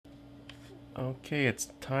Okay, it's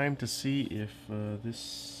time to see if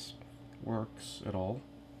this works at all.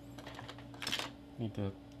 Need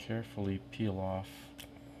to carefully peel off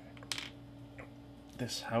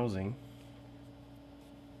this housing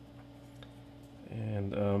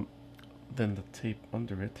and then the tape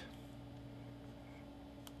under it.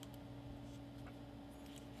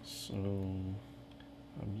 So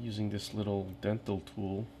I'm using this little dental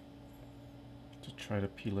tool to try to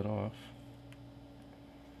peel it off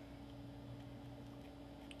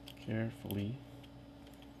carefully.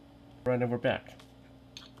 Right, now we're back.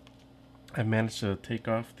 I managed to take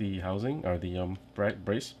off the housing, or the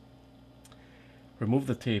brace, remove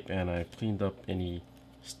the tape, and I cleaned up any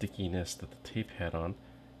stickiness that the tape had on.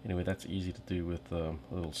 Anyway, that's easy to do with a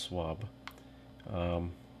little swab.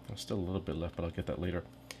 There's still a little bit left, but I'll get that later.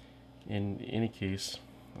 In any case,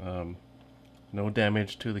 no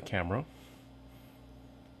damage to the camera,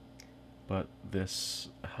 but this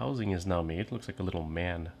housing is now made. It looks like a little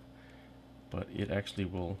man, but it actually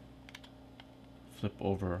will flip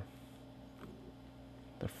over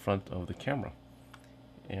the front of the camera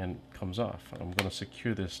and comes off. I'm going to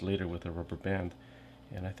secure this later with a rubber band,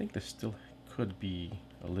 and I think this still could be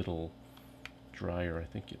a little drier. I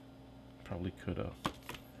think it probably could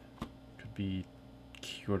be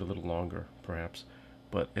cured a little longer perhaps,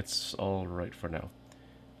 but it's all right for now.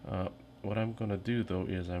 What I'm going to do though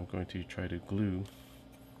is I'm going to try to glue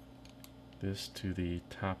this to the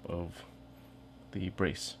top of the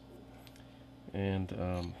brace, and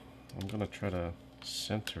I'm going to try to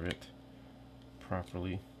center it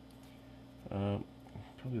properly.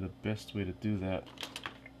 Probably the best way to do that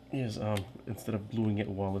is instead of gluing it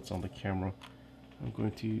while it's on the camera, I'm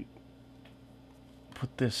going to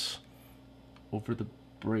put this over the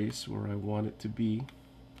brace where I want it to be,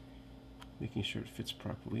 making sure it fits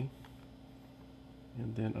properly,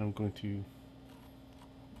 and then I'm going to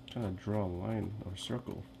kind of draw a line or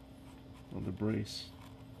circle on the brace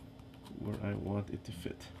where I want it to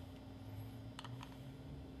fit.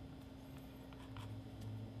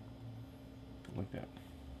 Like that.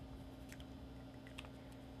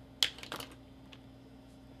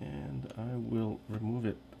 And I will remove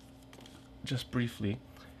it just briefly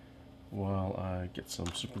while I get some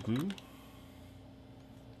super glue,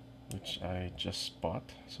 which I just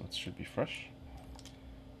bought, so it should be fresh.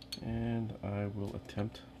 And I will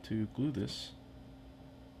attempt to glue this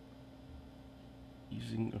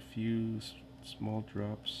using a few small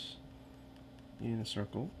drops in a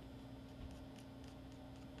circle.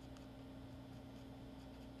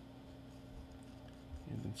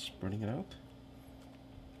 And then spreading it out.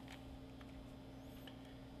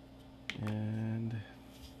 And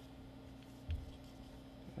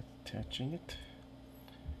attaching it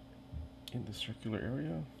in the circular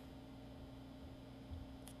area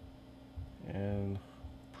and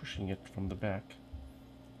pushing it from the back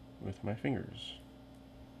with my fingers.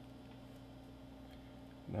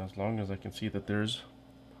 Now, as long as I can see that there's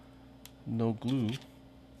no glue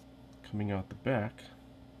coming out the back,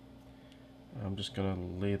 I'm just gonna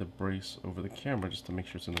lay the brace over the camera just to make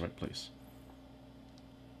sure it's in the right place.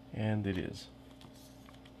 And it is.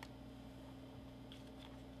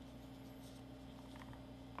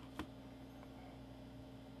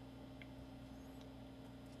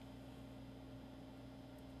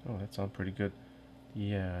 Oh, that sounds pretty good.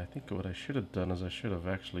 Yeah, I think what I should have done is I should have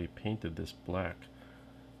actually painted this black,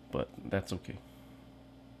 but that's okay.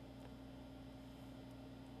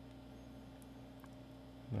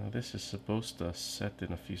 Now this is supposed to set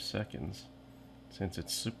in a few seconds since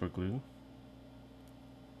it's super glue.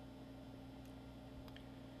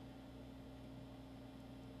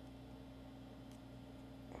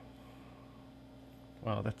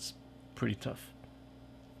 Wow, that's pretty tough.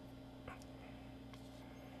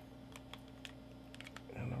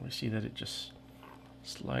 And now we see that it just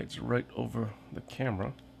slides right over the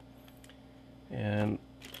camera. And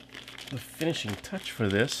the finishing touch for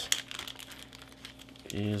this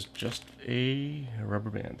is just a rubber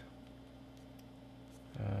band.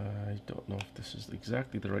 I don't know if this is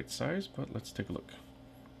exactly the right size, but let's take a look.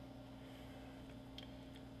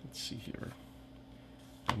 Let's see here.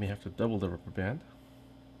 I may have to double the rubber band.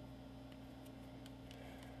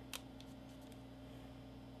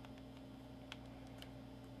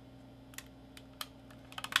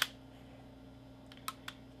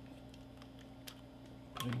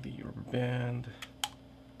 Putting the rubber band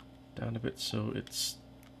down a bit so it's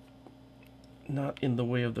not in the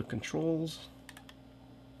way of the controls,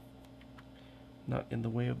 not in the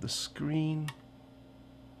way of the screen.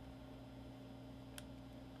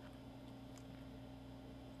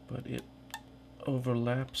 But it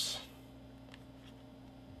overlaps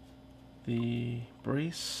the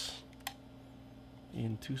brace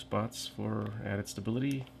in 2 spots for added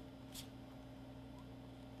stability.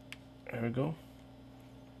 There we go.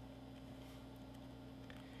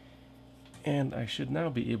 And I should now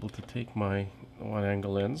be able to take my wide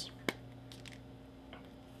angle lens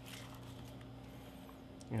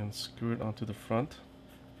and screw it onto the front.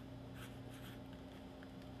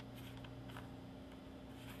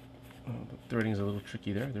 The threading is a little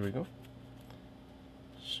tricky there. There we go.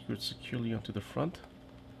 Screw it securely onto the front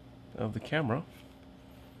of the camera.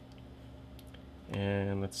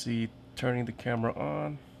 And let's see, turning the camera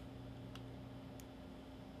on.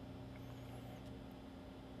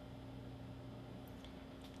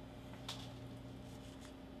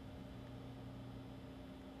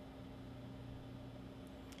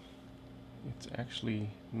 It's actually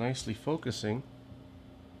nicely focusing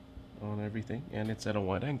on everything, and it's at a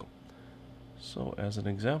wide angle. So as an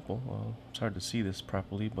example, well, it's hard to see this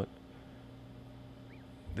properly, but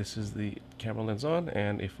this is the camera lens on,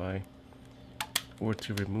 and if I were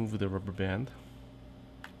to remove the rubber band,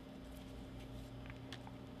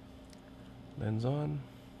 lens on,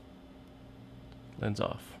 lens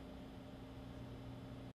off.